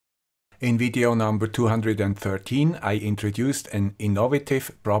In video number 213, I introduced an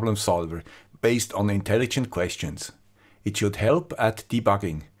innovative problem solver based on intelligent questions. It should help at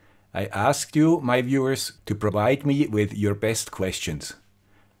debugging. I asked you, my viewers, to provide me with your best questions.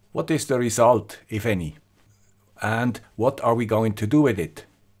 What is the result, if any? And what are we going to do with it?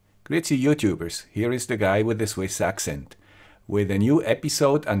 Grüezi YouTubers, here is the guy with the Swiss accent, with a new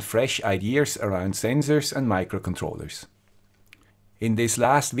episode and fresh ideas around sensors and microcontrollers. In this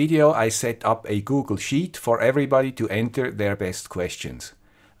last video I set up a Google Sheet for everybody to enter their best questions.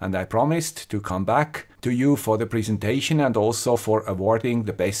 And I promised to come back to you for the presentation and also for awarding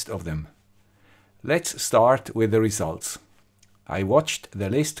the best of them. Let's start with the results. I watched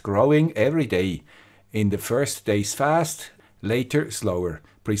the list growing every day. In the first days fast, later slower,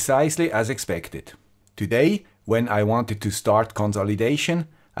 precisely as expected. Today, when I wanted to start consolidation,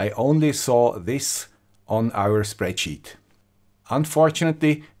 I only saw this on our spreadsheet.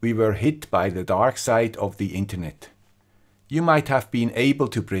 Unfortunately, we were hit by the dark side of the internet. You might have been able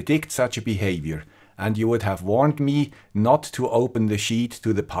to predict such a behavior, and you would have warned me not to open the sheet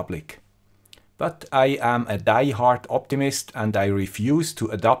to the public. But I am a die-hard optimist and I refuse to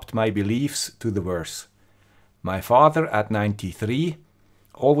adapt my beliefs to the verse. My father at 93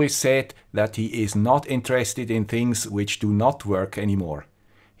 always said that he is not interested in things which do not work anymore.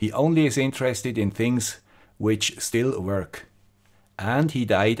 He only is interested in things which still work. And he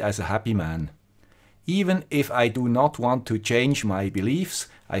died as a happy man. Even if I do not want to change my beliefs,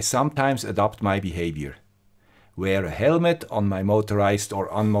 I sometimes adopt my behavior. Wear a helmet on my motorized or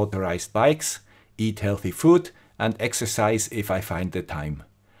unmotorized bikes, eat healthy food and exercise if I find the time.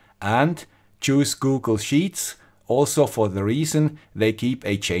 And choose Google Sheets also for the reason they keep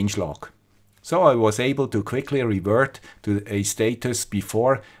a changelog. So I was able to quickly revert to a status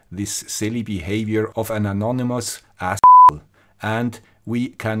before this silly behavior of an anonymous asshole. And we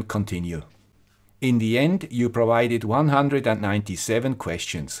can continue. In the end, you provided 197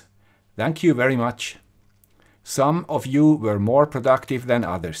 questions. Thank you very much. Some of you were more productive than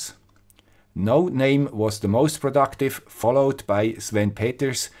others. No name was the most productive, followed by Sven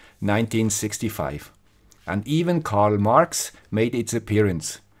Peters, 1965. And even Karl Marx made its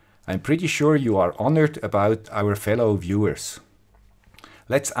appearance. I'm pretty sure you are honored about our fellow viewers.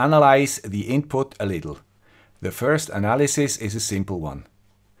 Let's analyze the input a little. The first analysis is a simple one.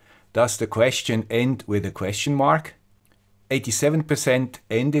 Does the question end with a question mark? 87%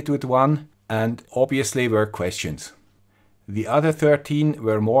 ended with one and obviously were questions. The other 13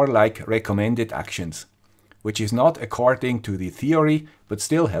 were more like recommended actions, which is not according to the theory but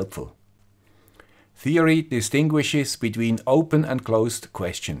still helpful. Theory distinguishes between open and closed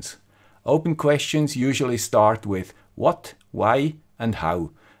questions. Open questions usually start with what, why and how,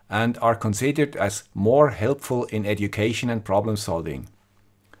 and are considered as more helpful in education and problem solving.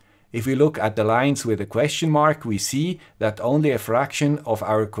 If we look at the lines with a question mark, we see that only a fraction of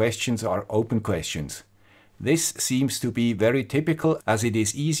our questions are open questions. This seems to be very typical as it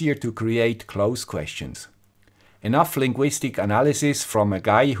is easier to create closed questions. Enough linguistic analysis from a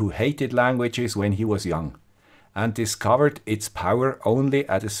guy who hated languages when he was young and discovered its power only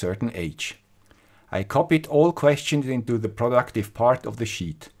at a certain age. I copied all questions into the productive part of the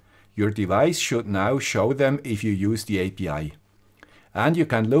sheet. Your device should now show them if you use the API. And you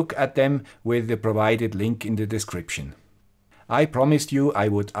can look at them with the provided link in the description. I promised you I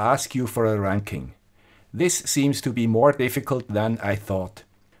would ask you for a ranking. This seems to be more difficult than I thought.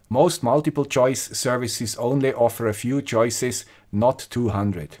 Most multiple choice services only offer a few choices, not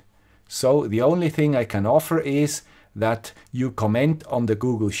 200. So the only thing I can offer is that you comment on the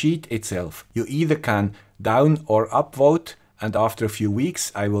Google Sheet itself. You either can down or up vote, and after a few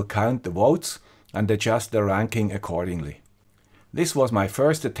weeks I will count the votes and adjust the ranking accordingly. This was my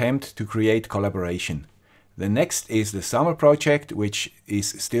first attempt to create collaboration. The next is the summer project, which is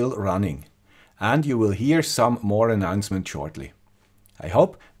still running. And you will hear some more announcements shortly. I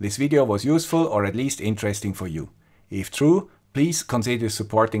hope this video was useful or at least interesting for you. If true, please consider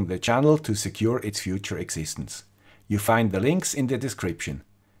supporting the channel to secure its future existence. You find the links in the description.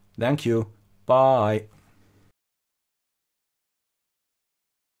 Thank you. Bye.